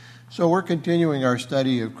So we're continuing our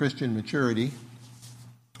study of Christian maturity.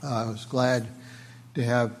 I was glad to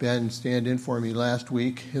have Ben stand in for me last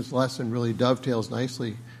week. His lesson really dovetails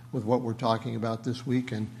nicely with what we're talking about this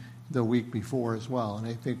week and the week before as well. And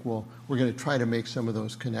I think we're going to try to make some of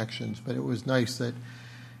those connections. But it was nice that,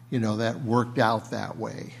 that worked out that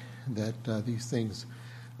way, that these things,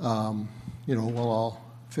 will all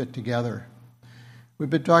fit together. We've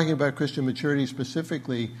been talking about Christian maturity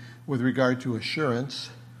specifically with regard to assurance.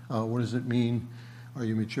 What does it mean? Are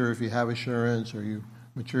you mature if you have assurance? Are you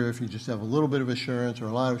mature if you just have a little bit of assurance or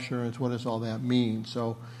a lot of assurance? What does all that mean?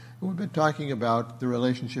 So we've been talking about the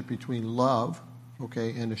relationship between love,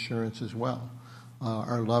 and assurance as well.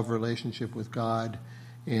 Our love relationship with God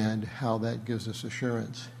and how that gives us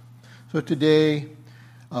assurance. So today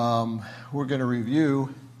we're going to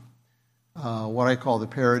review what I call the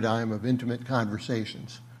paradigm of intimate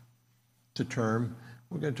conversations. It's a term.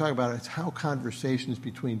 We're going to talk about how conversations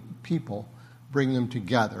between people bring them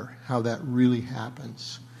together, how that really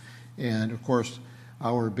happens. And, of course,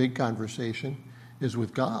 our big conversation is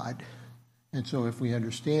with God. And so if we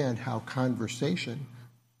understand how conversation,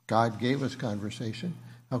 God gave us conversation,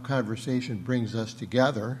 how conversation brings us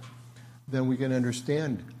together, then we can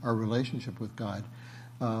understand our relationship with God.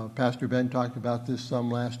 Pastor Ben talked about this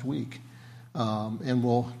some last week, and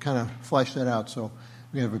we'll kind of flesh that out so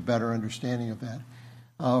we have a better understanding of that.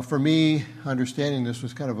 For me, understanding this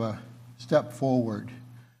was kind of a step forward,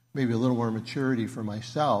 maybe a little more maturity for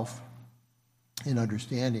myself in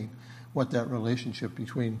understanding what that relationship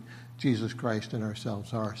between Jesus Christ and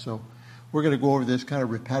ourselves are. So we're going to go over this kind of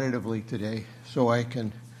repetitively today so I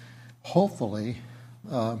can hopefully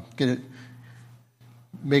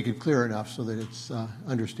make it clear enough so that it's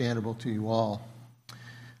understandable to you all.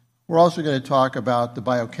 We're also going to talk about the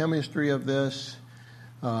biochemistry of this.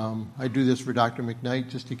 I do this for Dr. McKnight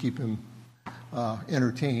just to keep him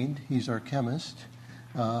entertained. He's our chemist.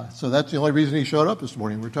 So that's the only reason he showed up this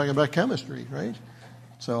morning. We're talking about chemistry, right?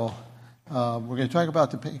 So we're going to talk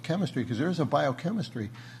about the chemistry because there is a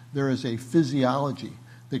biochemistry. There is a physiology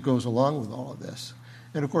that goes along with all of this.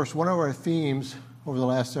 And, of course, one of our themes over the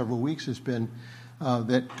last several weeks has been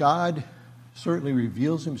that God certainly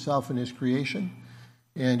reveals himself in his creation,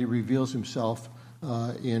 and he reveals himself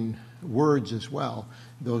in words as well.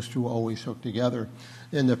 Those two always hook together.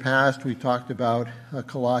 In the past, we talked about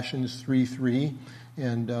Colossians 3:3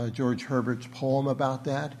 and George Herbert's poem about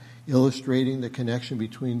that, illustrating the connection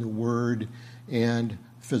between the Word and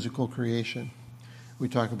physical creation. We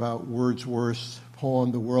talk about Wordsworth's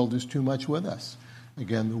poem, "The World is Too Much With Us."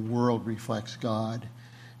 Again, the world reflects God.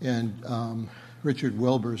 And Richard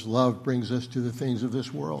Wilbur's "Love brings us to the things of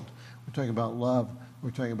this world." We're talking about love. We're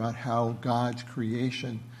talking about how God's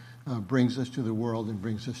creation brings us to the world and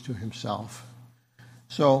brings us to himself.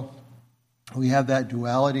 So we have that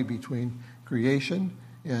duality between creation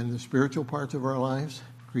and the spiritual parts of our lives,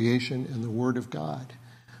 creation and the Word of God.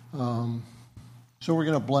 So we're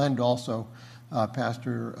going to blend also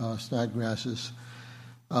Pastor Snodgrass's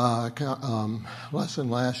lesson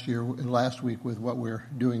last week with what we're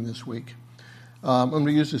doing this week. I'm going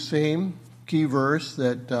to use the same key verse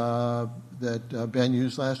that Ben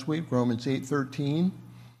used last week, Romans 8:13.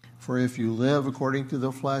 "For if you live according to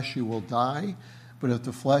the flesh, you will die. But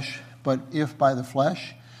if by the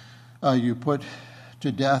flesh you put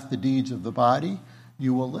to death the deeds of the body,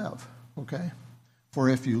 you will live." Okay? "For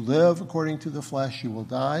if you live according to the flesh, you will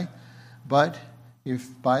die. But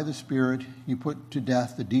if by the Spirit you put to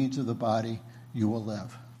death the deeds of the body, you will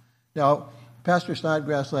live." Now, Pastor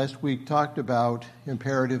Snodgrass last week talked about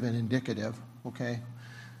imperative and indicative. Okay?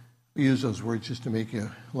 We use those words just to make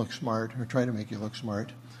you look smart, or try to make you look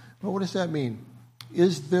smart. But what does that mean?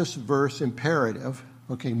 Is this verse imperative,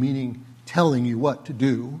 meaning telling you what to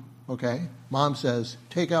do, Mom says,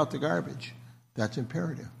 take out the garbage. That's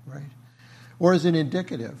imperative, right? Or is it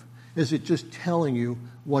indicative? Is it just telling you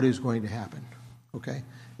what is going to happen,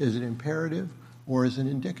 Is it imperative or is it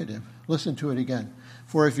indicative? Listen to it again.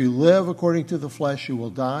 "For if you live according to the flesh, you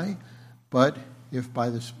will die. But if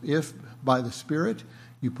by the Spirit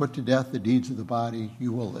you put to death the deeds of the body,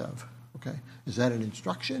 you will live." Is that an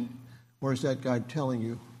instruction, or is that God telling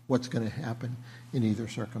you what's going to happen in either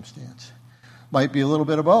circumstance? Might be a little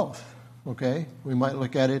bit of both. We might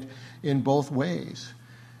look at it in both ways.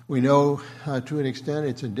 We know to an extent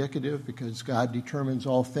it's indicative because God determines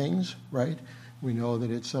all things, right? We know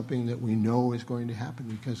that it's something that we know is going to happen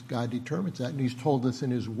because God determines that, and he's told us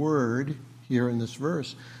in his Word here in this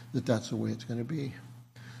verse that that's the way it's going to be.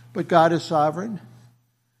 But God is sovereign.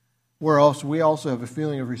 We also have a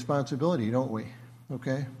feeling of responsibility, don't we?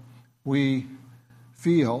 We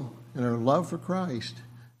feel in our love for Christ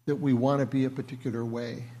that we want to be a particular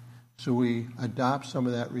way. So we adopt some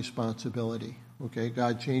of that responsibility. Okay,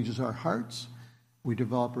 God changes our hearts. We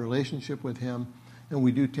develop a relationship with him, and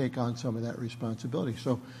we do take on some of that responsibility.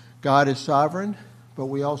 So God is sovereign, but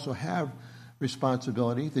we also have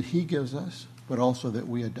responsibility that he gives us, but also that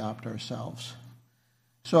we adopt ourselves.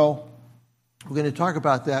 So we're going to talk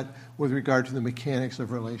about that with regard to the mechanics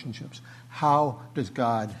of relationships. How does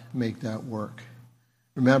God make that work?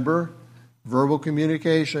 Remember, verbal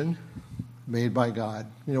communication made by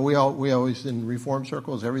God. You know, we always, in Reform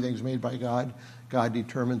circles, everything's made by God. God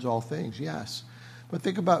determines all things, yes. But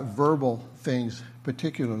think about verbal things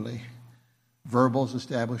particularly. Verbal is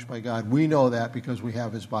established by God. We know that because we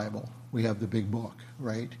have his Bible. We have the big book,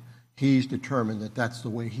 right? He's determined that that's the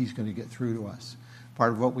way he's going to get through to us.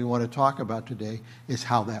 Part of what we want to talk about today is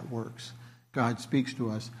how that works. God speaks to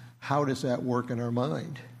us. How does that work in our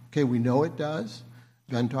mind? Okay, we know it does.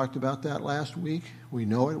 Ben talked about that last week. We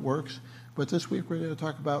know it works. But this week we're going to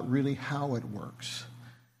talk about really how it works.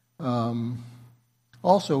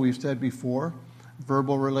 Also, we've said before,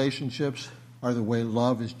 verbal relationships are the way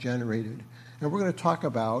love is generated. And we're going to talk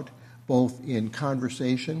about both in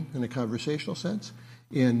conversation, in a conversational sense,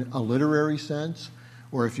 in a literary sense,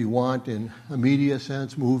 or if you want, in a media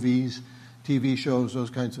sense, movies, TV shows, those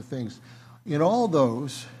kinds of things. In all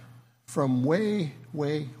those, from way,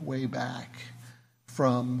 way, way back,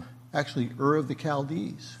 from actually Ur of the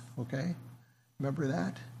Chaldees, okay? Remember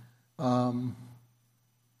that? From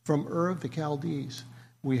Ur of the Chaldees,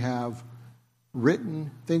 we have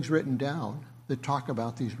things written down that talk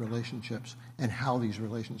about these relationships and how these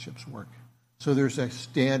relationships work. So there's a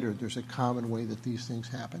standard, there's a common way that these things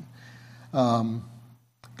happen.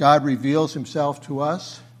 God reveals himself to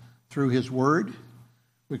us through his word.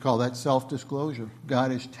 We call that self-disclosure.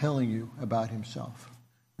 God is telling you about himself.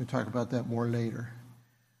 We'll talk about that more later.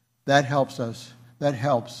 That helps us. That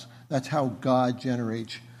helps. That's how God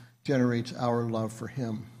generates our love for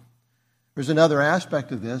him. There's another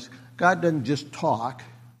aspect of this. God doesn't just talk.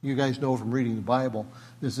 You guys know from reading the Bible,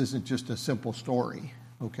 this isn't just a simple story,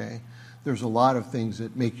 okay? There's a lot of things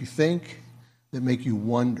that make you think, that make you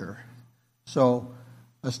wonder. So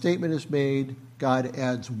a statement is made, God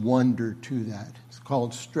adds wonder to that. It's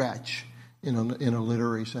called stretch in a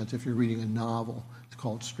literary sense. If you're reading a novel, it's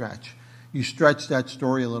called stretch. You stretch that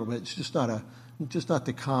story a little bit. It's just not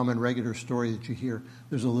the common, regular story that you hear.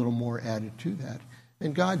 There's a little more added to that.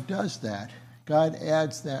 And God does that. God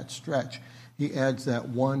adds that stretch. He adds that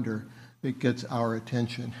wonder that gets our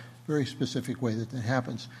attention. Very specific way that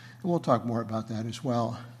happens. And we'll talk more about that as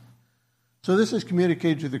well. So this is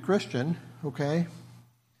communicated to the Christian, okay?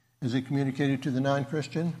 Is it communicated to the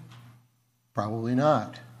non-Christian? Probably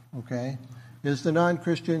not, okay? Is the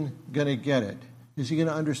non-Christian going to get it? Is he going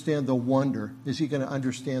to understand the wonder? Is he going to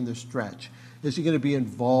understand the stretch? Is he going to be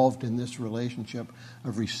involved in this relationship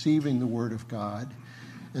of receiving the Word of God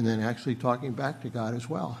and then actually talking back to God as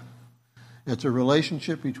well? It's a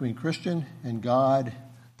relationship between Christian and God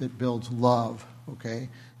that builds love, okay?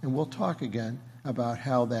 And we'll talk again about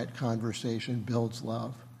how that conversation builds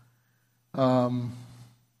love.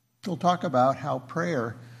 We'll talk about how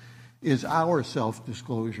prayer is our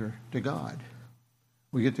self-disclosure to God.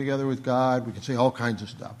 We get together with God, we can say all kinds of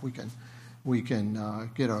stuff. We can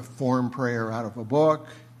get a form prayer out of a book.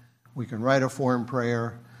 We can write a form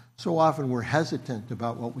prayer. So often we're hesitant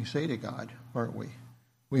about what we say to God, aren't we?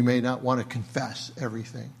 We may not want to confess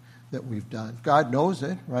everything that we've done. God knows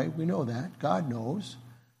it, right? We know that. God knows.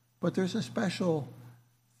 But there's a special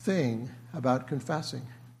thing about confessing,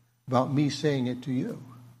 about me saying it to you.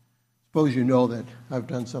 Suppose you know that I've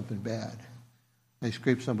done something bad. I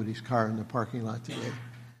scraped somebody's car in the parking lot today,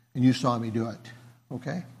 and you saw me do it,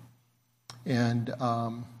 okay? And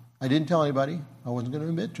I didn't tell anybody. I wasn't going to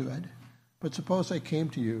admit to it. But suppose I came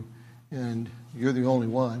to you, and you're the only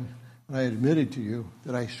one, and I admitted to you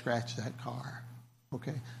that I scratched that car,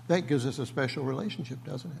 okay? That gives us a special relationship,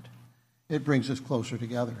 doesn't it? It brings us closer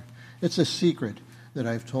together. It's a secret that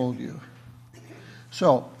I've told you.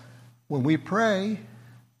 So, when we pray,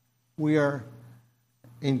 we are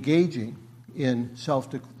engaging in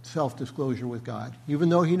self-disclosure with God. Even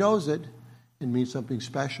though he knows it, it means something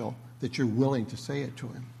special that you're willing to say it to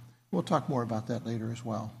him. We'll talk more about that later as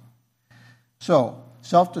well. So,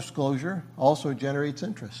 self-disclosure also generates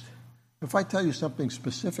interest. If I tell you something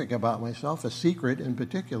specific about myself, a secret in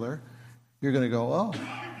particular, you're going to go, oh,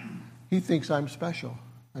 he thinks I'm special.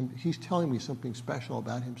 He's telling me something special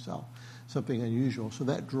about himself, something unusual. So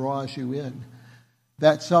that draws you in.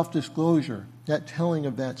 That self-disclosure, that telling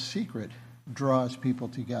of that secret, draws people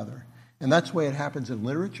together. And that's the way it happens in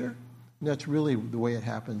literature. And that's really the way it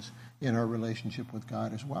happens in our relationship with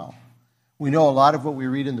God as well. We know a lot of what we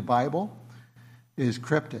read in the Bible is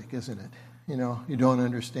cryptic, isn't it? You don't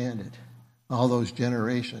understand it. All those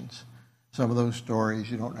generations, some of those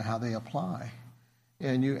stories, you don't know how they apply.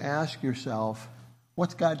 And you ask yourself,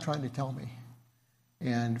 what's God trying to tell me?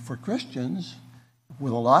 And for Christians,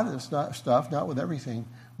 with a lot of the stuff, not with everything,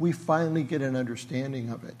 we finally get an understanding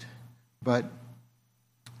of it. But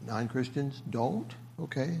non-Christians don't,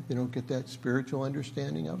 okay? They don't get that spiritual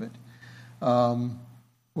understanding of it.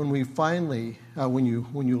 When we finally, when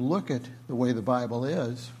you look at the way the Bible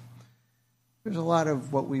is, there's a lot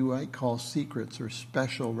of what we might call secrets or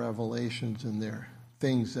special revelations in there,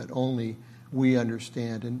 things that only we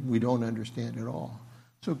understand and we don't understand at all.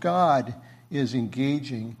 So God is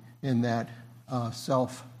engaging in that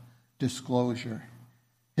self-disclosure.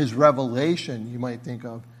 His revelation, you might think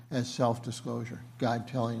of as self-disclosure. God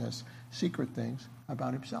telling us secret things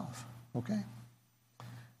about himself. Okay?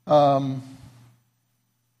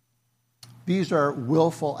 These are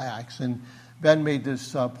willful acts. And Ben made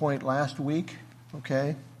this point last week.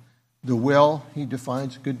 Okay? The will, he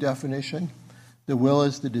defines a good definition. The will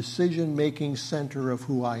is the decision-making center of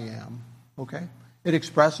who I am. Okay? It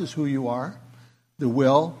expresses who you are. The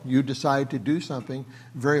will, you decide to do something,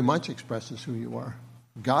 very much expresses who you are.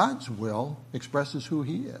 God's will expresses who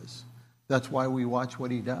he is. That's why we watch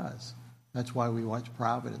what he does. That's why we watch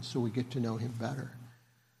Providence, so we get to know him better.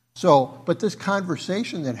 So, but this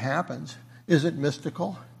conversation that happens isn't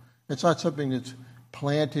mystical. It's not something that's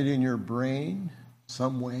planted in your brain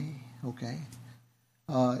some way, okay?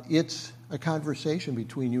 It's a conversation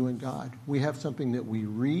between you and God. We have something that we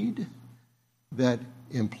read that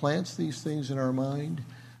implants these things in our mind.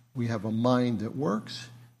 We have a mind that works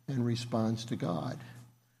and responds to God.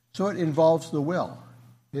 So it involves the will.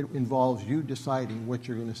 It involves you deciding what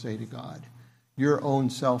you're going to say to God. Your own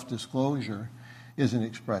self-disclosure is an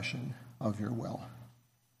expression of your will.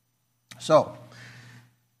 So,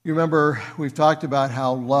 you remember we've talked about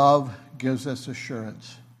how love gives us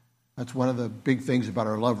assurance. That's one of the big things about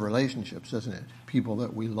our love relationships, isn't it? People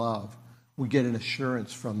that we love. We get an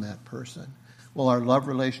assurance from that person. Well, our love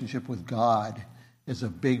relationship with God is a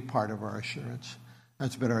big part of our assurance.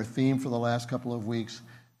 That's been our theme for the last couple of weeks.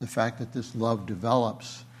 The fact that this love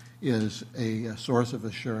develops is a source of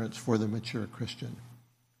assurance for the mature Christian.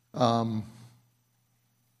 So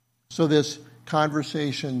this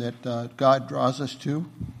conversation that God draws us to,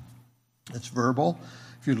 it's verbal.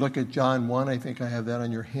 If you look at John 1, I think I have that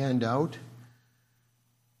on your handout.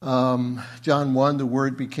 John 1, the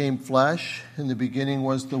Word became flesh. In the beginning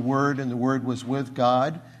was the Word, and the Word was with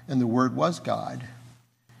God, and the Word was God.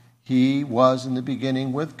 He was in the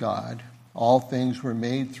beginning with God. All things were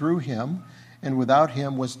made through him, and without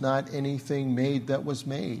him was not anything made that was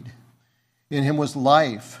made. In him was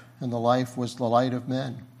life, and the life was the light of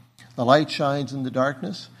men. The light shines in the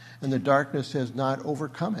darkness, and the darkness has not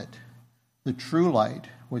overcome it. The true light,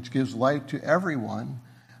 which gives light to everyone,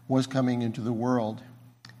 was coming into the world.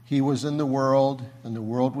 He was in the world, and the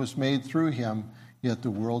world was made through him, yet the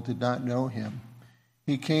world did not know him.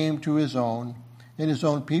 He came to his own, and his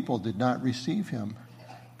own people did not receive him.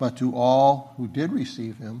 But to all who did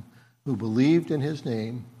receive him, who believed in his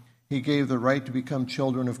name, he gave the right to become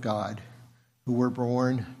children of God, who were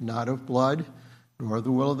born not of blood, nor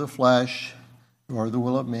the will of the flesh, nor the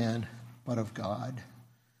will of man, but of God.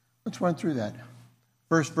 Let's run through that.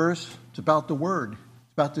 First verse, it's about the Word.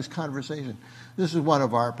 It's about this conversation. This is one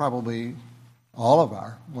of our, probably one of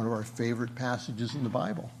our favorite passages in the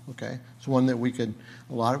Bible, okay? It's one that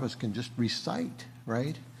a lot of us can just recite,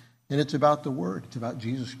 right? And it's about the Word. It's about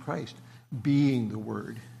Jesus Christ being the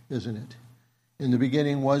Word, isn't it? In the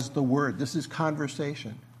beginning was the Word. This is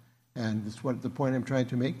conversation. And this is what the point I'm trying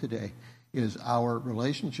to make today is our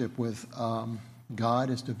relationship with God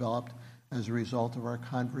is developed as a result of our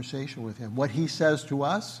conversation with him. What he says to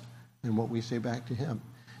us and what we say back to him.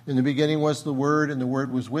 In the beginning was the Word, and the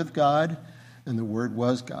Word was with God, and the Word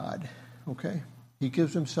was God. Okay? He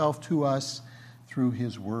gives himself to us through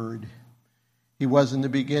his Word. He was in the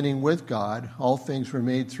beginning with God. All things were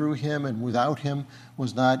made through him, and without him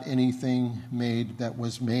was not anything made that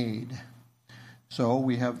was made. So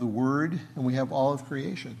we have the Word, and we have all of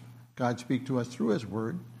creation. God speaks to us through his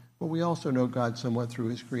Word, but we also know God somewhat through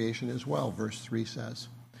his creation as well, verse 3 says.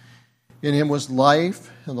 In him was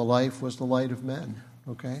life, and the life was the light of men.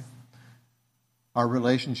 Okay? Our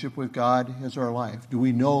relationship with God is our life. Do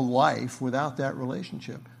we know life without that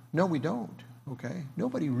relationship? No, we don't. Okay?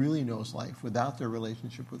 Nobody really knows life without their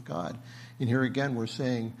relationship with God. And here again, we're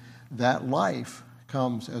saying that life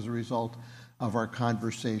comes as a result of our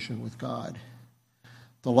conversation with God.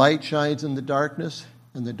 The light shines in the darkness,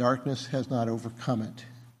 and the darkness has not overcome it.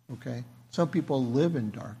 Okay? Some people live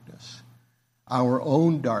in darkness. our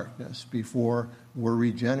own darkness before we're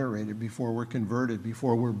regenerated, before we're converted,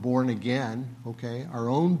 before we're born again, okay? Our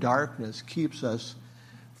own darkness keeps us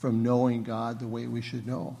from knowing God the way we should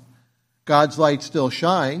know. God's light still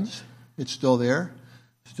shines. It's still there.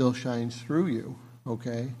 Still shines through you,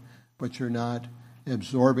 okay? But you're not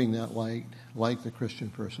absorbing that light like the Christian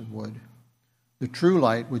person would. The true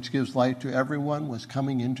light, which gives light to everyone, was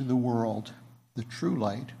coming into the world. The true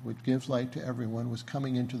light, which gives light to everyone, was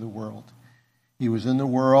coming into the world. He was in the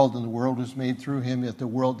world, and the world was made through him, yet the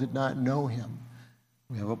world did not know him.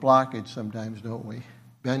 We have a blockage sometimes, don't we?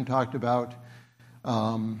 Ben talked about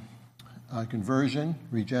conversion,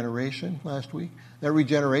 regeneration last week. That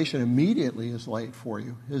regeneration immediately is light for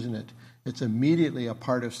you, isn't it? It's immediately a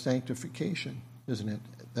part of sanctification, isn't it?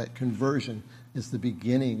 That conversion is the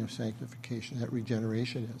beginning of sanctification. That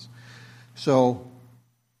regeneration is. So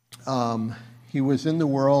he was in the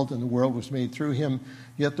world, and the world was made through him,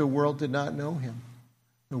 yet the world did not know him.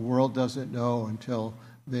 The world doesn't know until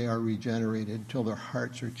they are regenerated, until their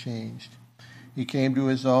hearts are changed. He came to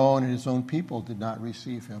his own, and his own people did not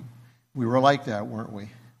receive him. We were like that, weren't we?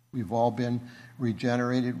 We've all been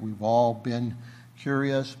regenerated. We've all been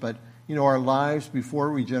curious. But, our lives before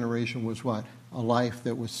regeneration was what? A life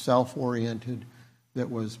that was self-oriented, that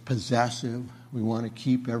was possessive. We want to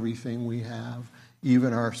keep everything we have.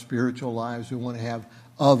 Even our spiritual lives we want to have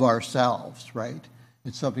of ourselves, right?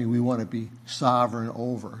 It's something we want to be sovereign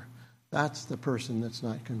over. That's the person that's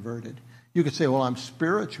not converted. You could say, well, I'm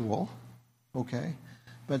spiritual, okay?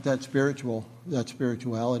 But that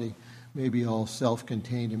spirituality may be all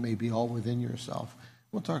self-contained. It may be all within yourself.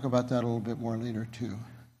 We'll talk about that a little bit more later, too.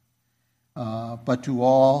 But to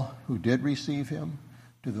all who did receive him,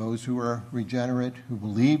 to those who are regenerate, who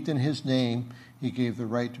believed in his name, he gave the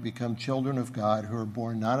right to become children of God, who are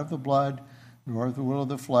born not of the blood, nor of the will of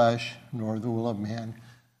the flesh, nor of the will of man,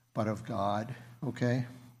 but of God. Okay?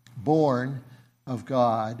 Born of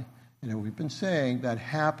God. And we've been saying that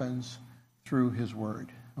happens through his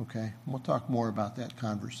word. Okay? We'll talk more about that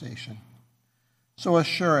conversation. So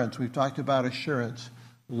assurance. We've talked about assurance.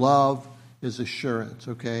 Love is assurance.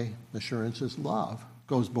 Okay? Assurance is love.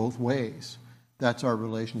 Goes both ways. That's our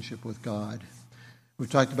relationship with God. We've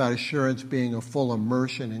talked about assurance being a full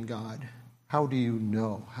immersion in God. How do you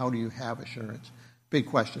know? How do you have assurance? Big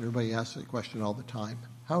question. Everybody asks that question all the time.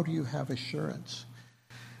 How do you have assurance?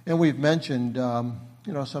 And we've mentioned,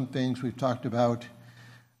 some things. We've talked about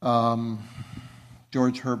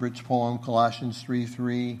George Herbert's poem, Colossians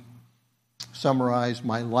 3:3, summarized,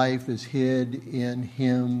 my life is hid in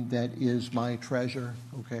him that is my treasure.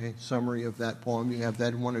 Okay, summary of that poem. You have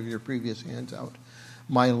that in one of your previous handout.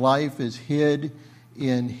 My life is hid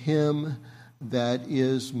in him that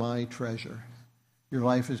is my treasure. Your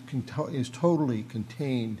life is totally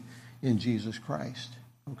contained in Jesus Christ.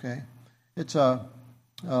 Okay, it's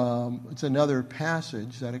another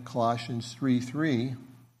passage that at Colossians 3:3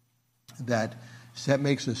 that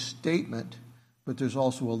makes a statement, but there's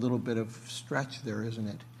also a little bit of stretch there, isn't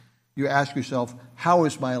it? You ask yourself, how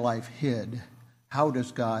is my life hid? How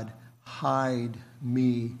does God hide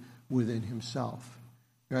me within himself?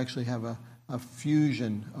 You actually have a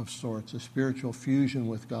fusion of sorts, a spiritual fusion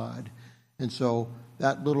with God. And so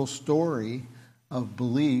that little story of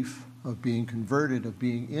belief, of being converted, of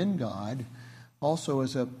being in God, also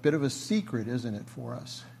is a bit of a secret, isn't it, for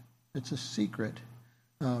us? It's a secret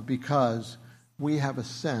because we have a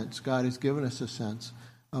sense, God has given us a sense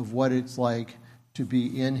of what it's like to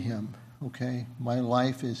be in him, okay? My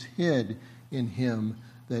life is hid in him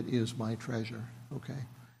that is my treasure, okay?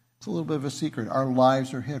 It's a little bit of a secret. Our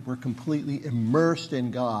lives are hid. We're completely immersed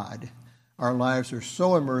in God. Our lives are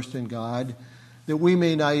so immersed in God that we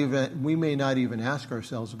may not even ask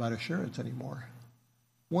ourselves about assurance anymore.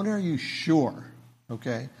 When are you sure,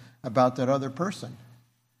 okay, about that other person?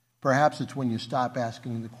 Perhaps it's when you stop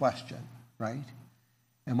asking the question, right?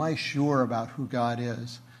 Am I sure about who God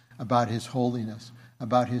is, about his holiness,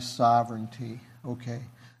 about his sovereignty, okay,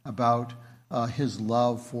 about his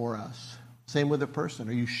love for us? Same with a person.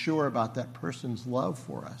 Are you sure about that person's love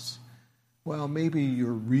for us? Well, maybe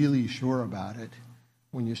you're really sure about it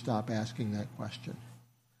when you stop asking that question.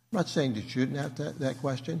 I'm not saying that you shouldn't have that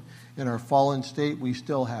question. In our fallen state, we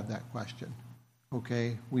still have that question,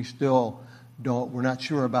 okay? We're not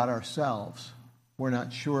sure about ourselves. We're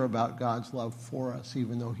not sure about God's love for us,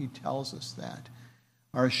 even though he tells us that.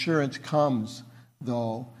 Our assurance comes,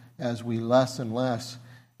 though, as we less and less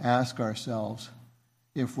ask ourselves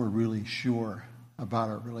if we're really sure about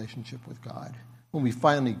our relationship with God. When we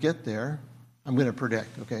finally get there, I'm going to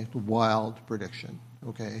predict, okay, the wild prediction,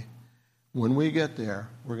 okay? When we get there,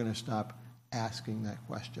 we're going to stop asking that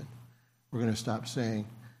question. We're going to stop saying,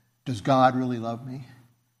 Does God really love me?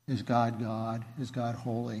 Is God God? Is God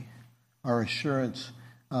holy? Our assurance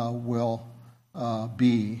will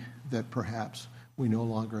be that perhaps we no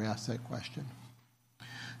longer ask that question.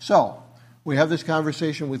 So, we have this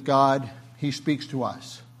conversation with God. He speaks to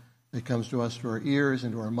us. It comes to us through our ears,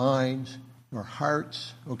 into our minds, our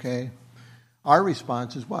hearts, okay? Our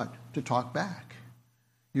response is what? To talk back.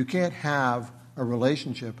 You can't have a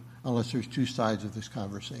relationship unless there's two sides of this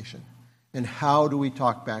conversation. And how do we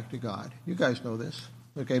talk back to God? You guys know this.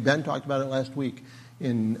 Okay, Ben talked about it last week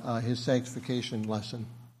in his sanctification lesson.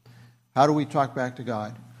 How do we talk back to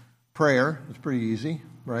God? Prayer is pretty easy,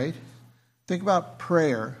 right? Think about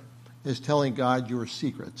prayer as telling God your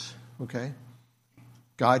secrets, okay?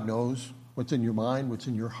 God knows what's in your mind, what's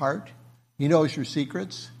in your heart. He knows your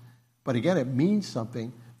secrets. But again, it means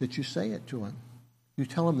something that you say it to him. You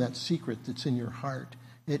tell him that secret that's in your heart.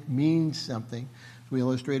 It means something. As we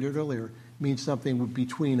illustrated earlier, it means something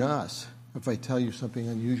between us if I tell you something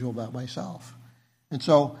unusual about myself. And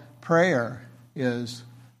so prayer is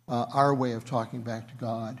our way of talking back to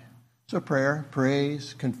God. So prayer,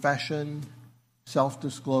 praise, confession,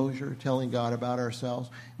 self-disclosure, telling God about ourselves.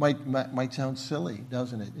 Might sound silly,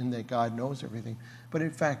 doesn't it, in that God knows everything. But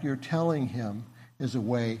in fact, you're telling him is a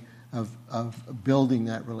way of building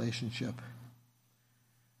that relationship.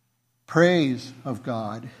 Praise of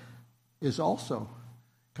God is also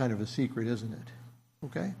kind of a secret, isn't it?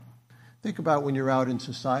 Okay? Think about when you're out in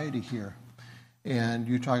society here and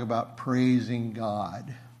you talk about praising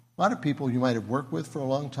God. A lot of people you might have worked with for a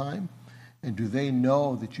long time, and do they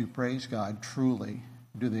know that you praise God truly?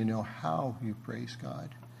 Do they know how you praise God?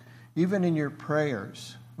 Even in your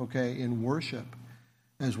prayers, okay, in worship,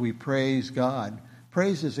 as we praise God,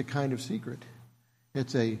 praise is a kind of secret.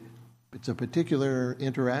 It's a particular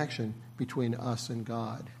interaction between us and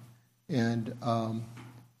God. And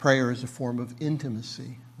prayer is a form of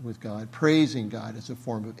intimacy with God. Praising God is a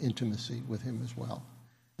form of intimacy with him as well.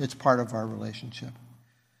 It's part of our relationship.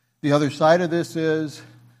 The other side of this is,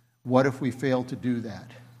 what if we fail to do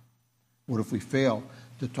that? What if we fail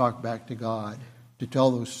to talk back to God, to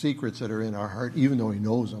tell those secrets that are in our heart, even though he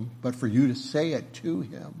knows them, but for you to say it to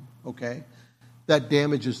him, okay? That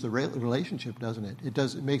damages the relationship, doesn't it?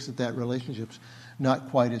 It makes it that relationship's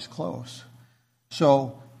not quite as close.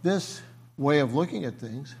 So this way of looking at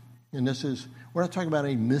things, and we're not talking about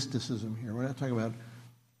any mysticism here. We're not talking about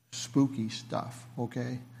spooky stuff,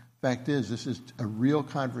 okay? Fact is, this is a real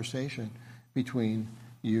conversation between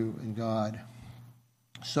you and God.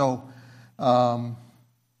 So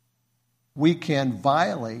we can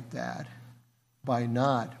violate that by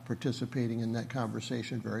not participating in that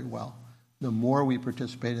conversation very well. The more we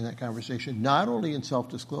participate in that conversation, not only in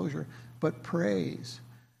self-disclosure, but praise,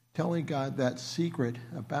 telling God that secret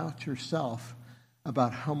about yourself,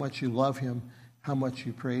 about how much you love him, how much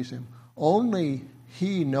you praise him. Only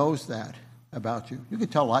he knows that about you. You can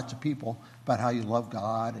tell lots of people about how you love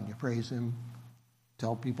God and you praise him,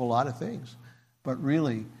 tell people a lot of things. But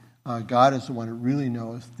really, God is the one who really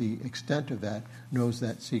knows the extent of that, knows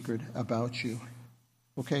that secret about you.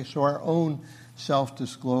 Okay, so our own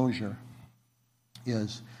self-disclosure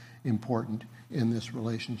is important in this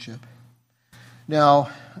relationship. Now,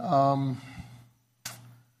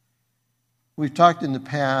 we've talked in the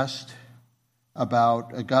past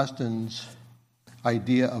about Augustine's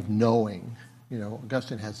idea of knowing. You know,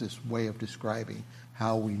 Augustine has this way of describing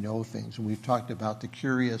how we know things. And we've talked about the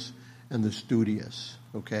curious and the studious,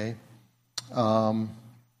 okay?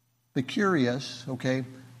 The curious, okay?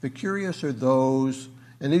 The curious are those,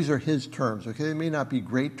 and these are his terms, okay? They may not be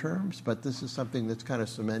great terms, but this is something that's kind of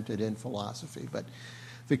cemented in philosophy. But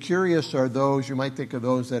the curious are those, you might think of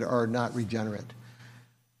those that are not regenerate.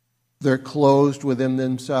 They're closed within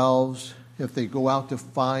themselves. If they go out to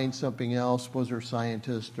find something else, suppose they're a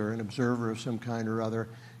scientist or an observer of some kind or other,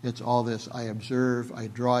 it's all this, I observe, I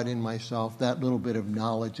draw it in myself. That little bit of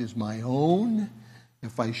knowledge is my own.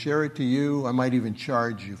 If I share it to you, I might even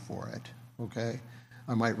charge you for it, okay?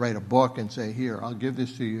 I might write a book and say, here, I'll give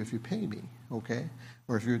this to you if you pay me, okay?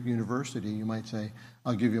 Or if you're at university, you might say,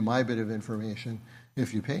 I'll give you my bit of information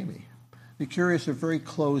if you pay me. The curious are very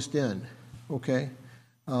closed in, okay?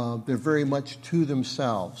 They're very much to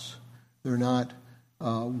themselves. They're not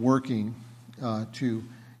working to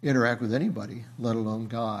interact with anybody, let alone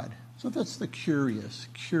God. So that's the curious.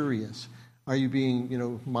 Curious. Are you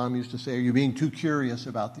being, Mom used to say, are you being too curious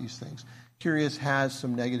about these things? Curious has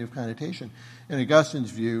some negative connotation. In Augustine's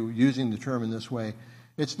view, using the term in this way,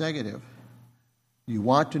 it's negative. You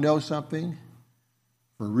want to know something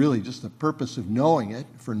for really just the purpose of knowing it,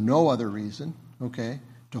 for no other reason, okay?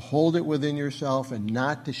 To hold it within yourself and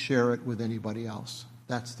not to share it with anybody else.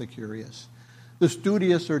 That's the curious. The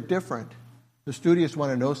studious are different. The studious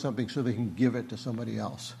want to know something so they can give it to somebody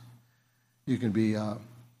else. You can be a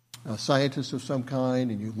scientist of some kind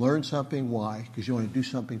and you learn something. Why? Because you want to do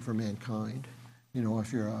something for mankind.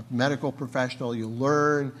 If you're a medical professional, you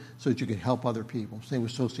learn so that you can help other people. Same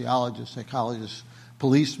with sociologists, psychologists,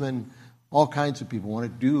 policemen, all kinds of people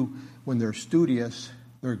want to do, when they're studious,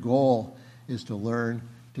 their goal is to learn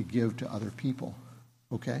to give to other people.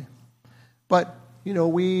 Okay? But,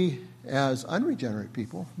 we as unregenerate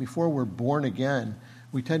people, before we're born again,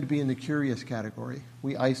 we tend to be in the curious category.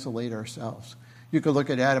 We isolate ourselves. You could look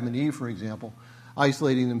at Adam and Eve, for example,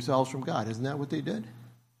 isolating themselves from God. Isn't that what they did?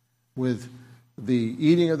 With the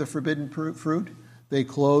eating of the forbidden fruit, they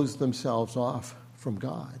closed themselves off from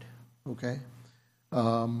God. Okay?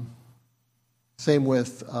 Same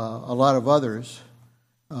with a lot of others.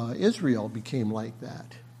 Israel became like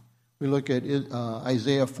that. We look at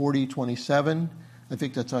Isaiah 40:27. I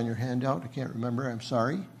think that's on your handout. I can't remember. I'm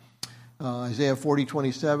sorry. Isaiah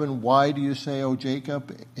 40:27. Why do you say, O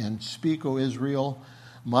Jacob, and speak, O Israel,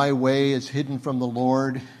 my way is hidden from the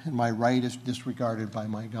Lord, and my right is disregarded by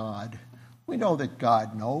my God. We know that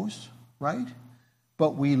God knows, right?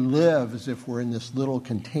 But we live as if we're in this little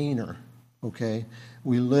container, okay?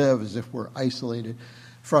 We live as if we're isolated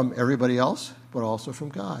from everybody else, but also from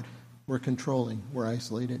God. We're controlling. We're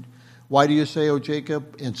isolated. Why do you say, O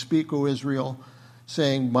Jacob, and speak, O Israel,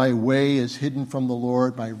 saying, my way is hidden from the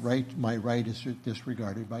Lord, my right is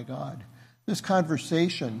disregarded by God? This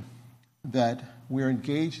conversation that we're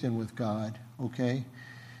engaged in with God, okay,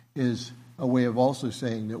 is a way of also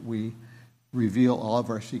saying that we reveal all of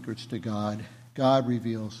our secrets to God. God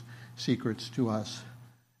reveals secrets to us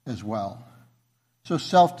as well. So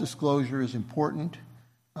self-disclosure is important.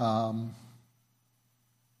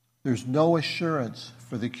 There's no assurance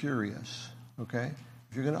for the curious, okay?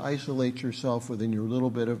 If you're going to isolate yourself within your little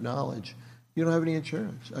bit of knowledge, you don't have any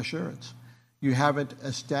assurance. You haven't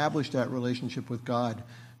established that relationship with God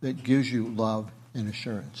that gives you love and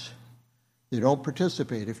assurance. You don't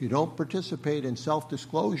participate. If you don't participate in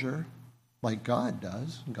self-disclosure, like God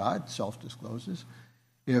does, God self-discloses,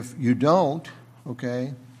 if you don't,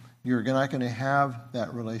 okay, you're not going to have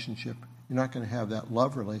that relationship. You're not going to have that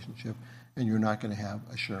love relationship, and you're not going to have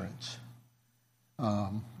assurance.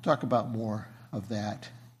 Talk about more of that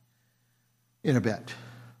in a bit.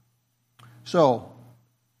 So,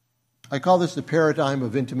 I call this the paradigm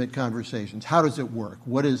of intimate conversations. How does it work?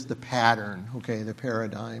 What is the pattern, okay, the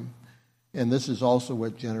paradigm? And this is also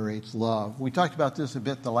what generates love. We talked about this a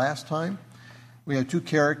bit the last time. We have two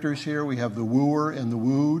characters here. We have the wooer and the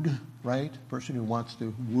wooed, right? The person who wants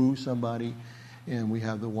to woo somebody. And we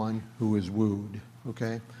have the one who is wooed,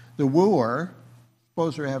 okay? The wooer,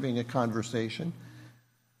 suppose they're having a conversation.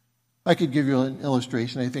 I could give you an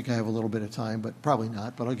illustration. I think I have a little bit of time, but probably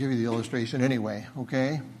not. But I'll give you the illustration anyway,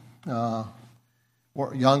 okay? Young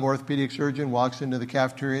orthopedic surgeon walks into the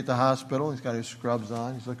cafeteria at the hospital. He's got his scrubs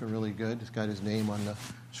on. He's looking really good. He's got his name on the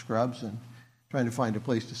scrubs and trying to find a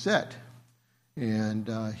place to sit. And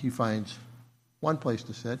he finds one place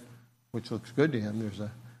to sit, which looks good to him. There's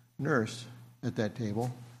a nurse at that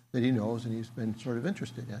table that he knows and he's been sort of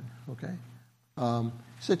interested in, okay?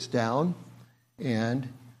 Sits down, and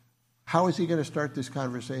how is he going to start this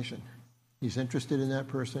conversation? He's interested in that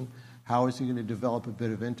person. How is he going to develop a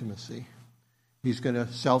bit of intimacy? He's going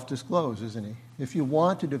to self-disclose, isn't he? If you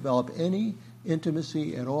want to develop any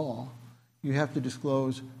intimacy at all, you have to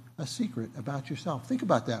disclose a secret about yourself. Think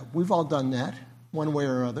about that. We've all done that, one way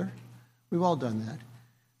or other. We've all done that.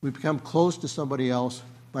 We become close to somebody else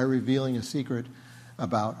by revealing a secret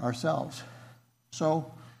about ourselves.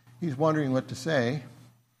 So he's wondering what to say,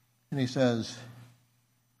 and he says,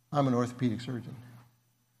 I'm an orthopedic surgeon.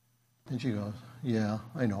 And she goes, yeah,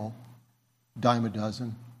 I know. Dime a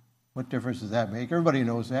dozen. What difference does that make? Everybody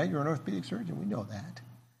knows that. You're an orthopedic surgeon. We know that.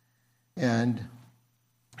 And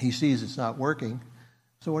he sees it's not working.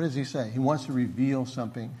 So what does he say? He wants to reveal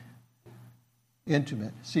something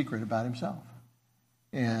intimate, secret about himself.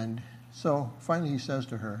 And so finally he says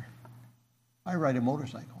to her, I ride a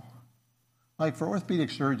motorcycle. Like for orthopedic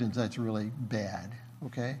surgeons, that's really bad,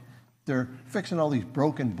 okay? They're fixing all these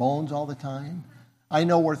broken bones all the time. I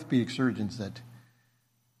know orthopedic surgeons that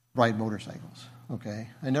ride motorcycles, okay?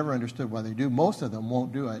 I never understood why they do. Most of them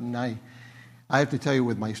won't do it. And I have to tell you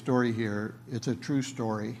with my story here, it's a true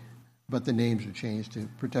story, but the names are changed to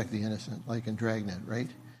protect the innocent, like in Dragnet, right?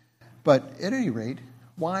 But at any rate,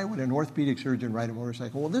 why would an orthopedic surgeon ride a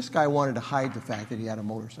motorcycle? Well, this guy wanted to hide the fact that he had a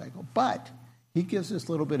motorcycle, but he gives this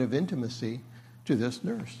little bit of intimacy to this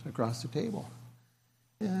nurse across the table.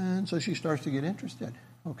 And so she starts to get interested,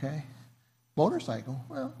 okay? Motorcycle?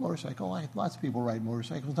 Well, motorcycle, lots of people ride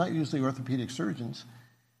motorcycles, not usually orthopedic surgeons.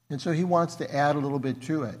 And so he wants to add a little bit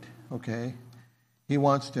to it, okay? He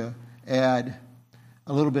wants to add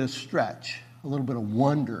a little bit of stretch, a little bit of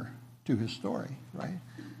wonder to his story, right?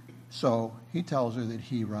 So he tells her that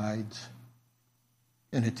he rides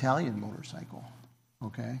an Italian motorcycle,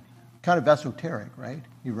 okay? Kind of esoteric, right?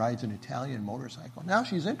 He rides an Italian motorcycle. Now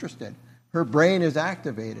she's interested. Her brain is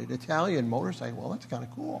activated. Italian motorcycle, well, that's kind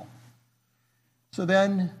of cool. So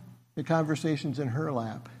then the conversation's in her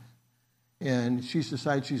lap, and she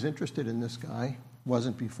decides she's interested in this guy.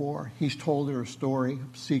 Wasn't before. He's told her a story,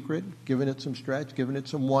 secret, given it some stretch, given it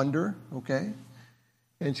some wonder, okay?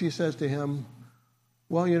 And she says to him,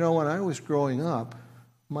 well, you know, when I was growing up,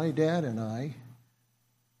 my dad and I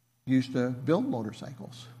used to build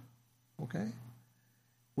motorcycles, okay?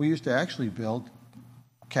 We used to actually build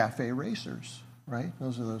cafe racers, right?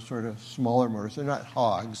 Those are those sort of smaller motors. They're not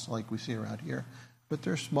hogs like we see around here, but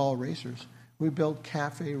they're small racers. We build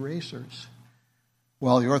cafe racers.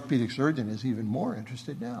 Well, the orthopedic surgeon is even more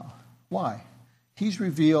interested now. Why? He's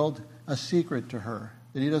revealed a secret to her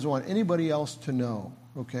that he doesn't want anybody else to know,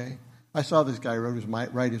 okay? I saw this guy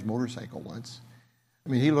ride his motorcycle once. I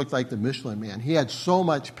mean, he looked like the Michelin Man. He had so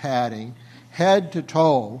much padding, head to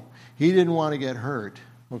toe. He didn't want to get hurt,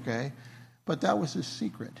 okay? But that was his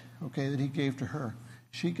secret, okay, that he gave to her.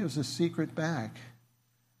 She gives a secret back.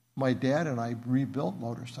 My dad and I rebuilt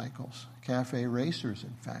motorcycles, cafe racers,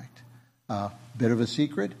 in fact. A bit of a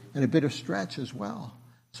secret and a bit of stretch as well.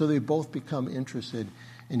 So they both become interested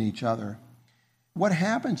in each other. What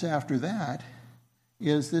happens after that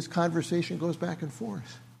is this conversation goes back and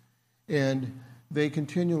forth. And they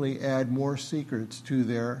continually add more secrets to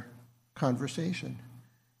their conversation.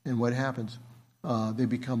 And what happens? They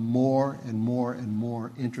become more and more and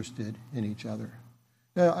more interested in each other.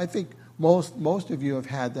 Now, I think most of you have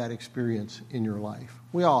had that experience in your life.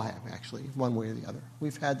 We all have, actually, one way or the other.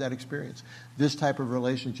 We've had that experience. This type of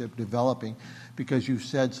relationship developing because you've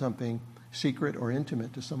said something secret or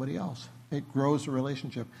intimate to somebody else. It grows the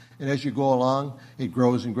relationship. And as you go along, it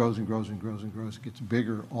grows and grows and grows and grows and grows. It gets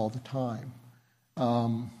bigger all the time.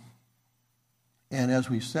 And as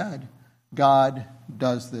we said, God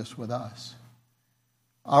does this with us.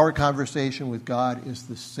 Our conversation with God is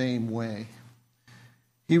the same way.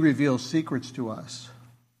 He reveals secrets to us.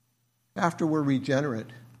 After we're regenerate,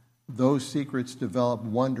 those secrets develop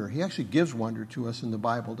wonder. He actually gives wonder to us in the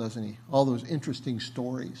Bible, doesn't he? All those interesting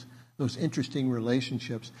stories, those interesting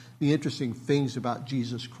relationships, the interesting things about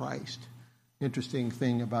Jesus Christ, interesting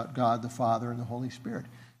thing about God the Father and the Holy Spirit.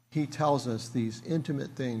 He tells us these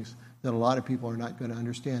intimate things that a lot of people are not going to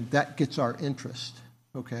understand. That gets our interest,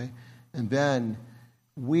 okay? And then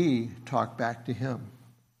we talk back to him.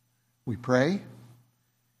 We pray.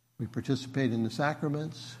 We participate in the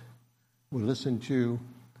sacraments. We listen to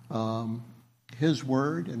his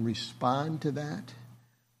word and respond to that.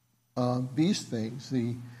 These things,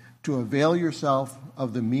 to avail yourself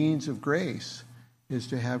of the means of grace is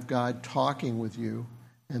to have God talking with you,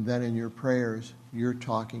 and then in your prayers, you're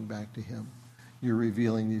talking back to him. You're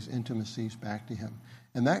revealing these intimacies back to him.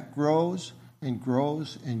 And that grows and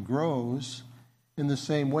grows and grows in the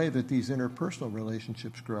same way that these interpersonal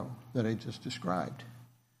relationships grow that I just described.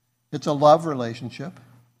 It's a love relationship,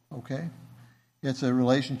 okay? It's a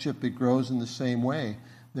relationship that grows in the same way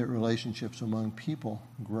that relationships among people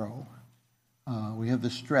grow. We have the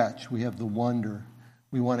stretch, we have the wonder.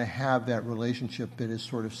 We want to have that relationship that is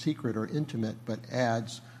sort of secret or intimate, but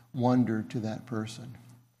adds wonder to that person.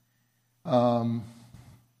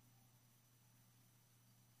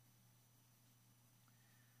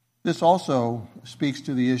 This also speaks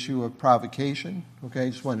to the issue of provocation. Okay, I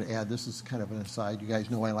just wanted to add, this is kind of an aside. You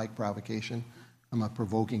guys know I like provocation. I'm a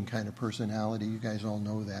provoking kind of personality. You guys all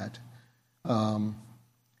know that.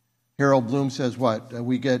 Harold Bloom says what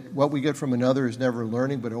we get from another is never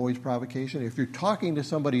learning, but always provocation. If you're talking to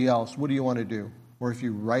somebody else, what do you want to do? Or if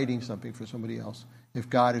you're writing something for somebody else, if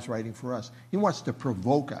God is writing for us, he wants to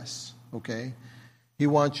provoke us, okay? He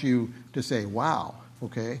wants you to say, wow,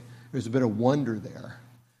 okay? There's a bit of wonder there.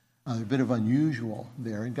 A bit of unusual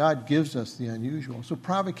there, and God gives us the unusual. So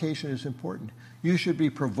provocation is important. You should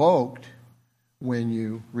be provoked when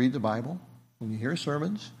you read the Bible, when you hear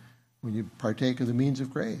sermons, when you partake of the means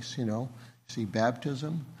of grace, see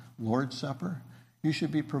baptism, Lord's Supper. You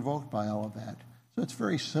should be provoked by all of that. So it's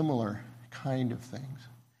very similar kind of things.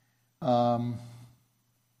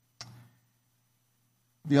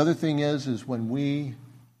 The other thing is when we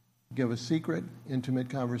give a secret,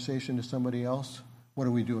 intimate conversation to somebody else, what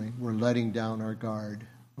are we doing? We're letting down our guard,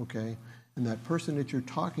 okay? And that person that you're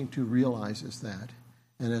talking to realizes that.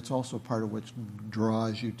 And it's also part of what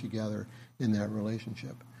draws you together in that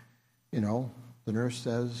relationship. You know, the nurse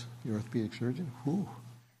says, the orthopedic surgeon,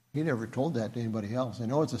 he never told that to anybody else. I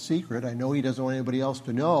know it's a secret. I know he doesn't want anybody else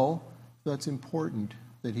to know. So that's important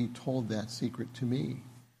that he told that secret to me.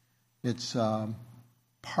 It's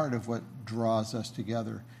part of what draws us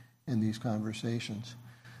together in these conversations.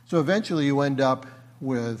 So eventually you end up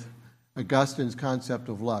with Augustine's concept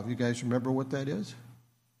of love. You guys remember what that is?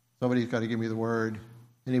 Somebody's got to give me the word.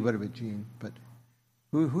 Anybody but Gene. But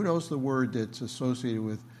who knows the word that's associated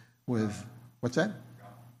with what's that?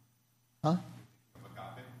 Huh?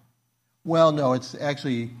 Well, no, it's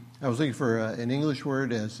actually, I was looking for an English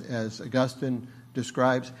word as Augustine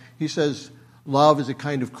describes. He says love is a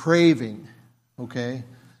kind of craving, okay?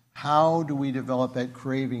 How do we develop that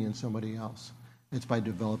craving in somebody else? It's by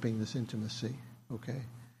developing this intimacy, okay?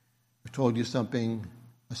 I've told you something,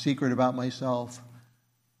 a secret about myself.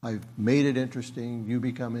 I've made it interesting. You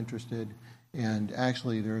become interested. And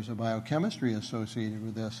actually, there's a biochemistry associated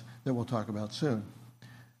with this that we'll talk about soon.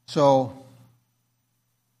 So,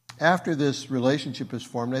 after this relationship is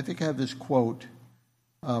formed, I think I have this quote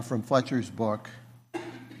from Fletcher's book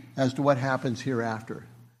as to what happens hereafter.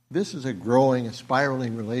 This is a growing, a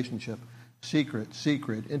spiraling relationship. Secret,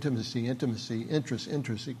 intimacy,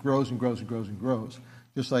 interest. It grows and grows and grows and grows.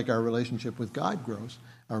 Just like our relationship with God grows,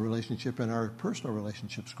 our relationship and our personal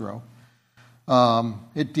relationships grow.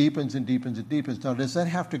 It deepens and deepens and deepens. Now, does that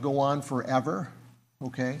have to go on forever?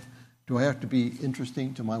 Okay. Do I have to be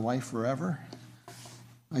interesting to my wife forever?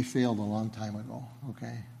 I failed a long time ago,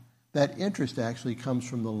 okay? That interest actually comes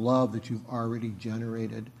from the love that you've already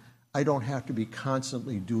generated. I don't have to be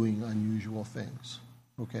constantly doing unusual things,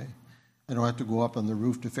 okay? I don't have to go up on the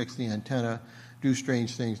roof to fix the antenna, do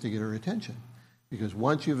strange things to get her attention. Because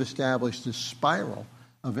once you've established this spiral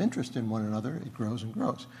of interest in one another, it grows and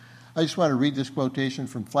grows. I just want to read this quotation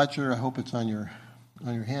from Fletcher. I hope it's on your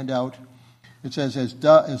handout. It says,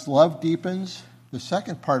 as love deepens, the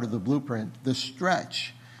second part of the blueprint, the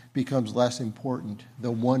stretch, becomes less important.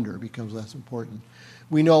 The wonder becomes less important.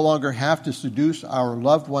 We no longer have to seduce our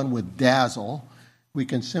loved one with dazzle. We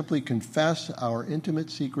can simply confess our intimate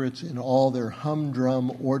secrets in all their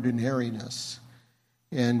humdrum ordinariness,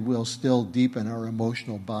 and we'll still deepen our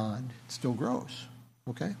emotional bond. It still grows,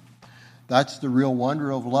 okay? That's the real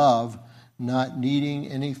wonder of love, not needing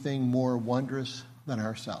anything more wondrous than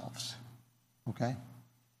ourselves, okay?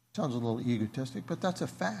 Sounds a little egotistic, but that's a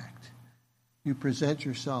fact. You present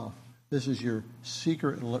yourself. This is your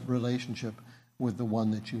secret relationship with the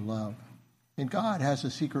one that you love. And God has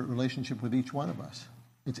a secret relationship with each one of us.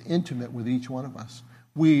 It's intimate with each one of us.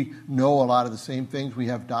 We know a lot of the same things. We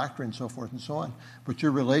have doctrine, so forth and so on. But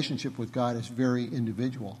your relationship with God is very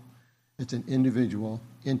individual. It's an individual,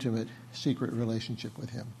 intimate, secret relationship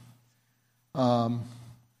with Him.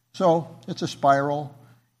 So it's a spiral.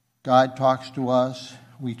 God talks to us.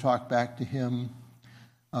 We talk back to Him.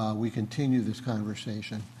 We continue this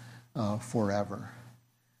conversation forever.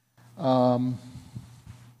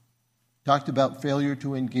 Talked about failure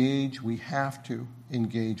to engage. We have to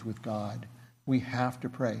engage with God. We have to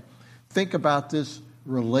pray. Think about this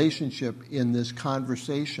relationship in this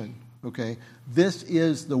conversation, okay? This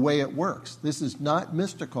is the way it works. This is not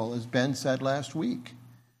mystical, as Ben said last week.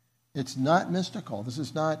 It's not mystical. This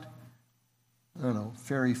is not,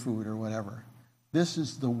 fairy food or whatever. This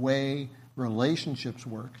is the way relationships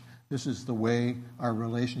work. This is the way our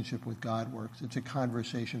relationship with God works. It's a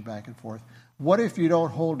conversation back and forth. What if you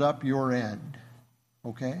don't hold up your end?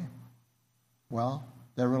 Okay? Well,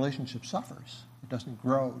 that relationship suffers. It doesn't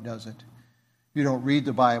grow, does it? You don't read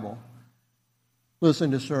the Bible,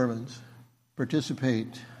 listen to sermons,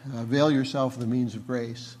 participate, avail yourself of the means of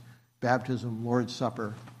grace, baptism, Lord's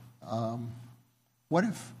Supper. What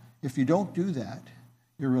if you don't do that,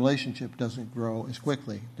 your relationship doesn't grow as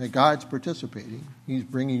quickly? Now, God's participating. He's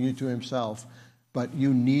bringing you to Himself, but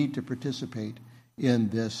you need to participate in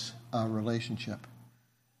this relationship.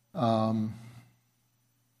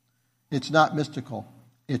 It's not mystical.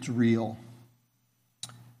 It's real.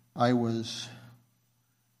 I'm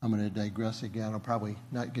going to digress again. I'll probably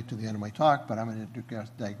not get to the end of my talk, but I'm going to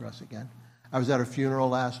digress again. I was at a funeral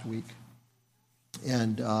last week,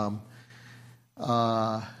 and it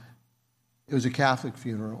was a Catholic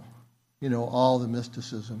funeral. You know, all the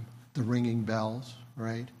mysticism, the ringing bells,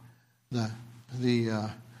 right? The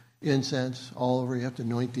incense all over. You have to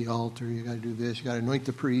anoint the altar. You got to do this. You got to anoint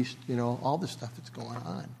the priest. You know, all the stuff that's going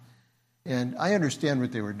on. And I understand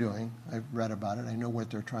what they were doing. I've read about it. I know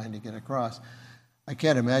what they're trying to get across. I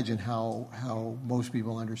can't imagine how most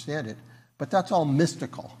people understand it. But that's all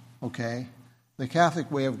mystical, okay? The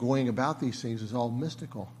Catholic way of going about these things is all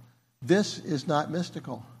mystical. This is not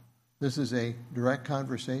mystical. This is a direct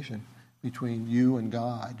conversation between you and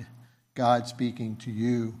God. God speaking to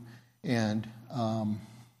you and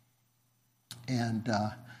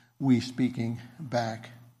we speaking back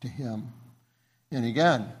to him. And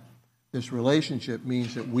again, this relationship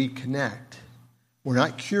means that we connect. We're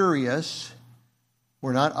not curious.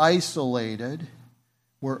 We're not isolated.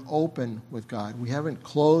 We're open with God. We haven't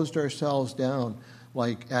closed ourselves down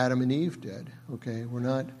like Adam and Eve did. Okay? We're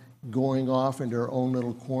not going off into our own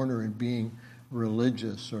little corner and being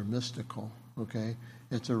religious or mystical. Okay?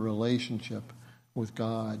 It's a relationship with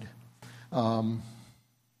God.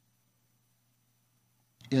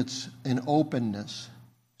 It's an openness.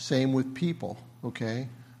 Same with people. Okay?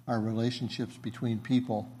 Our relationships between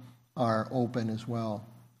people are open as well.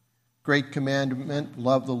 Great commandment,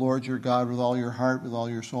 love the Lord your God with all your heart, with all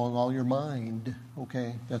your soul, and all your mind.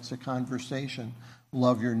 Okay, that's a conversation.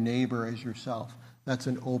 Love your neighbor as yourself. That's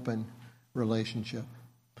an open relationship.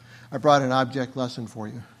 I brought an object lesson for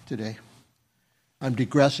you today. I'm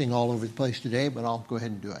digressing all over the place today, but I'll go ahead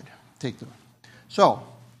and do it. Take them. So,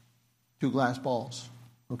 2 glass balls.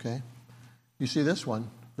 Okay, you see this one,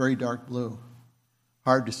 very dark blue.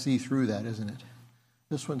 Hard to see through that, isn't it?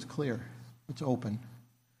 This one's clear. It's open.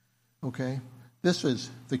 Okay? This is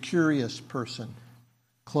the curious person,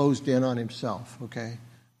 closed in on himself, okay?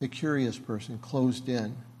 The curious person, closed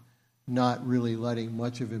in, not really letting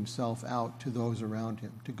much of himself out to those around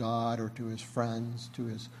him, to God or to his friends, to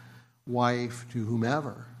his wife, to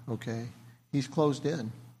whomever, okay? He's closed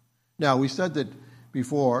in. Now, we said that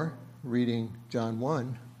before, reading John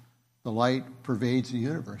 1, the light pervades the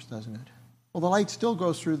universe, doesn't it? Well, the light still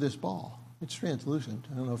goes through this ball. It's translucent.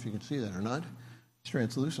 I don't know if you can see that or not. It's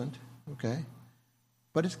translucent. Okay?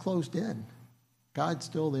 But it's closed in. God's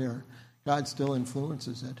still there. God still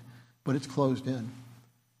influences it, but it's closed in.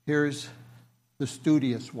 Here's the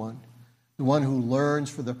studious one, the one who learns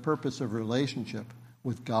for the purpose of relationship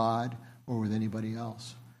with God or with anybody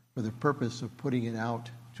else, for the purpose of putting it out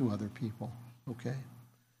to other people. Okay?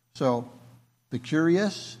 So, the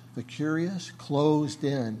curious, closed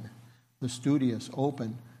in, the studious,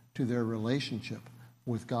 open to their relationship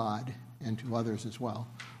with God and to others as well.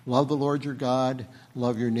 Love the Lord your God,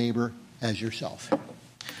 love your neighbor as yourself.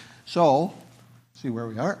 So, see where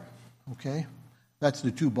we are, okay? That's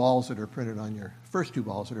the 2 balls that are printed on your, first 2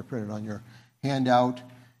 balls that are printed on your handout.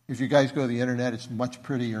 If you guys go to the internet, it's much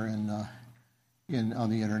prettier on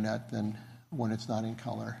the internet than when it's not in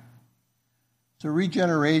color. So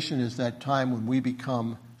regeneration is that time when we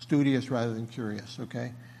become studious rather than curious,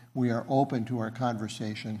 okay? We are open to our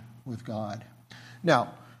conversation with God.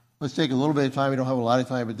 Now, let's take a little bit of time. We don't have a lot of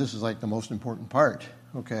time, but this is like the most important part,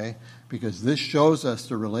 okay? Because this shows us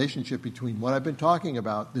the relationship between what I've been talking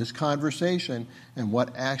about, this conversation, and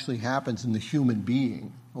what actually happens in the human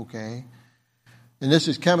being, okay? And this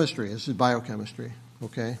is chemistry. This is biochemistry,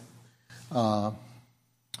 okay?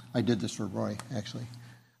 I did this for Roy, actually,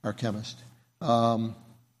 our chemist. The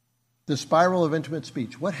spiral of intimate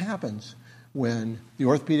speech. What happens when the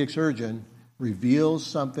orthopedic surgeon reveals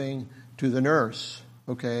something to the nurse,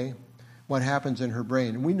 okay? What happens in her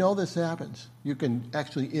brain? And we know this happens. You can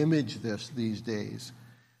actually image this these days.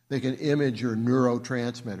 They can image your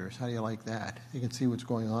neurotransmitters. How do you like that? You can see what's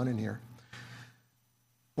going on in here.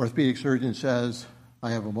 Orthopedic surgeon says,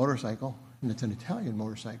 I have a motorcycle, and it's an Italian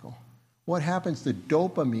motorcycle. What happens? The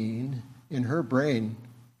dopamine in her brain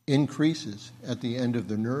increases at the end of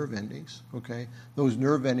the nerve endings, okay? Those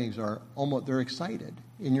nerve endings are they're excited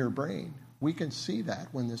in your brain. We can see that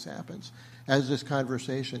when this happens, as this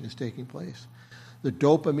conversation is taking place. The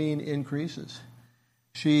dopamine increases.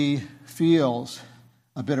 She feels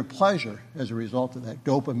a bit of pleasure as a result of that.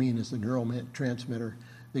 Dopamine is the neurotransmitter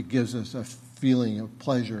that gives us a feeling of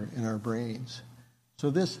pleasure in our brains. So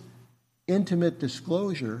this intimate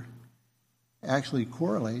disclosure actually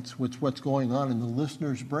correlates with what's going on in the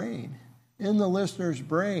listener's brain. In the listener's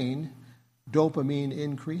brain, dopamine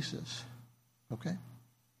increases. Okay?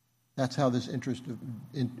 That's how this interest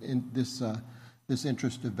this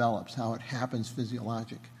interest develops, how it happens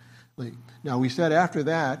physiologically. Now, we said after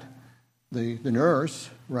that, the nurse,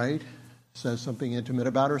 right, says something intimate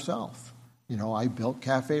about herself. You know, I built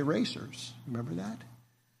cafe racers. Remember that?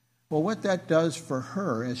 Well, what that does for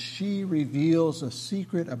her is she reveals a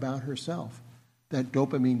secret about herself. That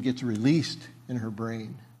dopamine gets released in her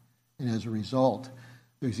brain. And as a result,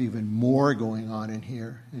 there's even more going on in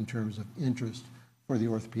here in terms of interest for the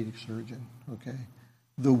orthopedic surgeon. Okay?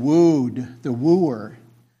 The wooer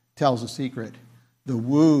tells a secret. The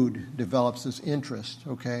wooed develops this interest.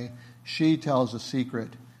 Okay? She tells a secret.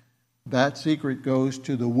 That secret goes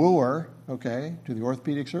to the wooer, okay, to the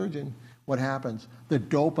orthopedic surgeon, what happens? The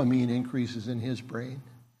dopamine increases in his brain.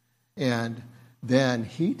 And then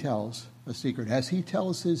he tells a secret. As he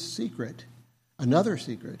tells his secret, another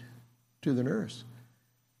secret to the nurse,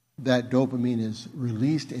 that dopamine is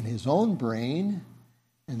released in his own brain,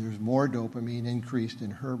 and there's more dopamine increased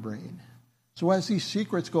in her brain. So as these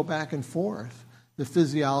secrets go back and forth, the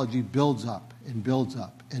physiology builds up and builds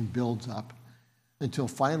up and builds up until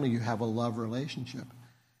finally you have a love relationship.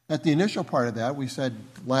 At the initial part of that, we said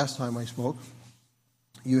last time I spoke,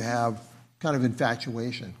 you have kind of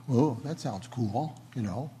infatuation. Oh, that sounds cool,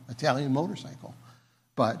 Italian motorcycle.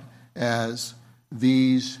 But as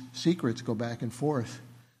these secrets go back and forth,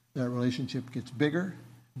 that relationship gets bigger,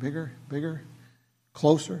 bigger, bigger,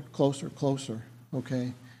 closer, closer, closer,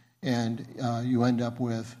 okay? And you end up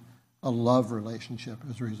with a love relationship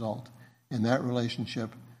as a result. And that relationship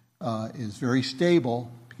is very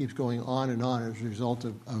stable, keeps going on as a result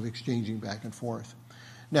of exchanging back and forth.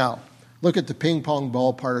 Now, look at the ping pong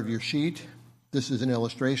ball part of your sheet. This is an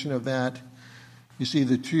illustration of that. You see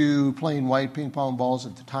the two plain white ping pong balls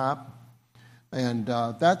at the top, and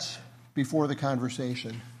that's before the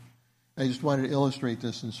conversation. I just wanted to illustrate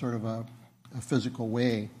this in sort of a physical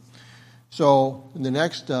way. So in the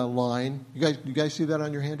next line, you guys see that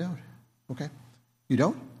on your handout? Okay. You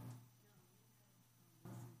don't?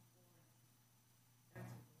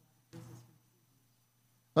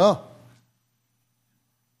 Oh.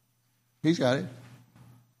 He's got it.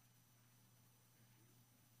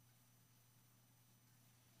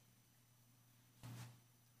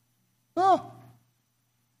 Oh.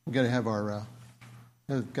 We've got to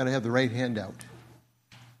have the right handout.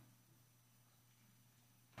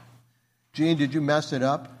 Gene, did you mess it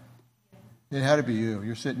up? It had to be you.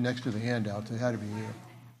 You're sitting next to the handout. So it had to be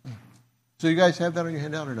you. So you guys have that on your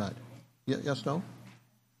handout or not? Yes, no?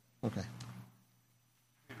 Okay.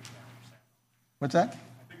 What's that?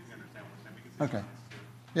 Okay.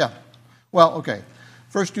 Yeah. Well, okay.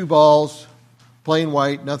 First two balls, plain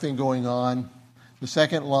white, nothing going on. The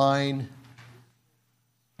second line,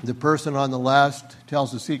 the person on the left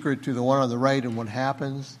tells the secret to the one on the right, and what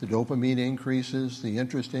happens? The dopamine increases, the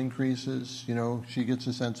interest increases, she gets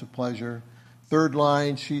a sense of pleasure. Third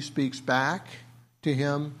line, she speaks back to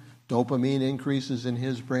him. Dopamine increases in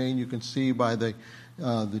his brain. You can see by the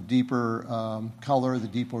deeper color, the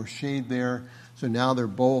deeper shade there. So now they're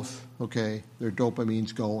both, okay, their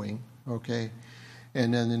dopamine's going, okay?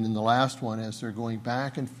 And then in the last one, as they're going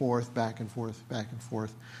back and forth, back and forth, back and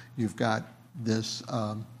forth, you've got this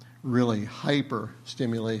really hyper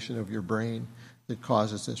stimulation of your brain that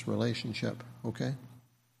causes this relationship, okay?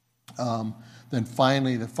 Then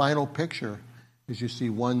finally, the final picture is you see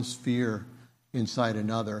one sphere inside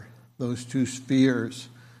another. Those two spheres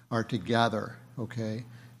are together, okay?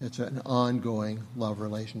 It's an ongoing love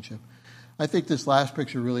relationship. I think this last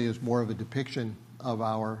picture really is more of a depiction of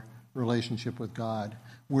our relationship with God.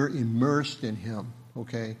 We're immersed in Him,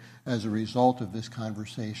 okay, as a result of this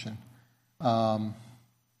conversation.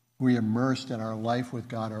 We're immersed in our life with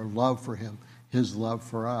God, our love for Him, His love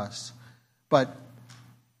for us. But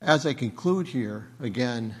as I conclude here,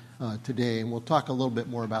 again, today, and we'll talk a little bit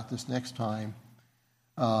more about this next time,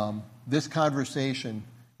 this conversation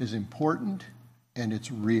is important and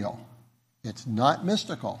it's real. It's not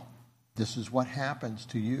mystical. This is what happens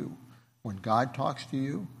to you. When God talks to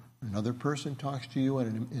you, another person talks to you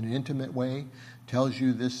in an intimate way, tells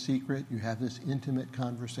you this secret, you have this intimate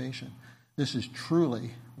conversation. This is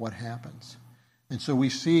truly what happens. And so we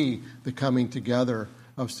see the coming together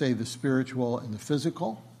of, say, the spiritual and the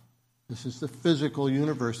physical. This is the physical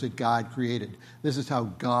universe that God created. This is how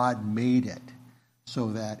God made it.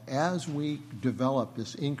 So that as we develop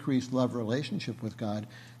this increased love relationship with God,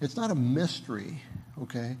 it's not a mystery,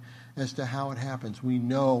 okay, as to how it happens. We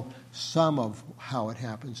know some of how it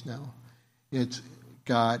happens now. It's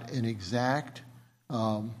got an exact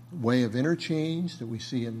way of interchange that we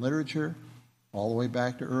see in literature, all the way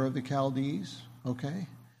back to Ur of the Chaldees, okay?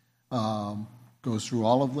 Goes through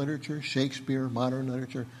all of literature, Shakespeare, modern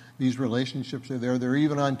literature. These relationships are there. They're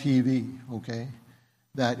even on TV, okay?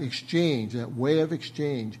 That exchange, that way of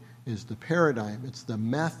exchange is the paradigm. It's the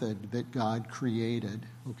method that God created,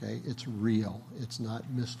 okay? It's real. It's not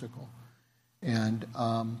mystical. And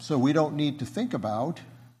so we don't need to think about,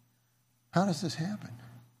 how does this happen?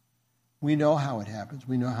 We know how it happens.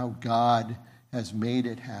 We know how God has made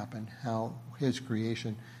it happen, how His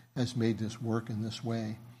creation has made this work in this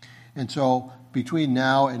way. And so between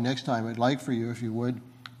now and next time, I'd like for you, if you would,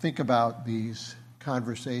 think about these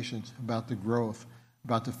conversations, about the growth,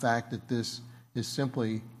 about the fact that this is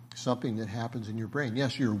simply something that happens in your brain.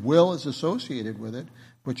 Yes, your will is associated with it,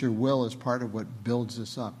 but your will is part of what builds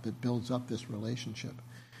this up, that builds up this relationship.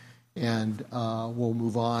 and we'll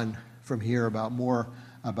move on from here more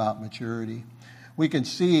about maturity. We can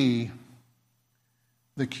see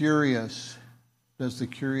the curious. Does the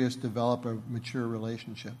curious develop a mature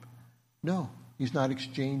relationship? No, he's not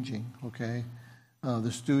exchanging, okay?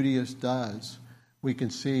 The studious does. We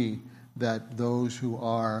can see that those who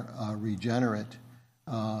are regenerate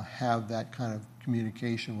have that kind of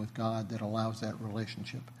communication with God that allows that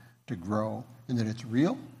relationship to grow, and that it's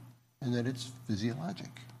real, and that it's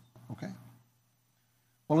physiologic, okay?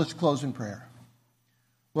 Well, let's close in prayer.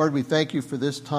 Lord, we thank you for this time.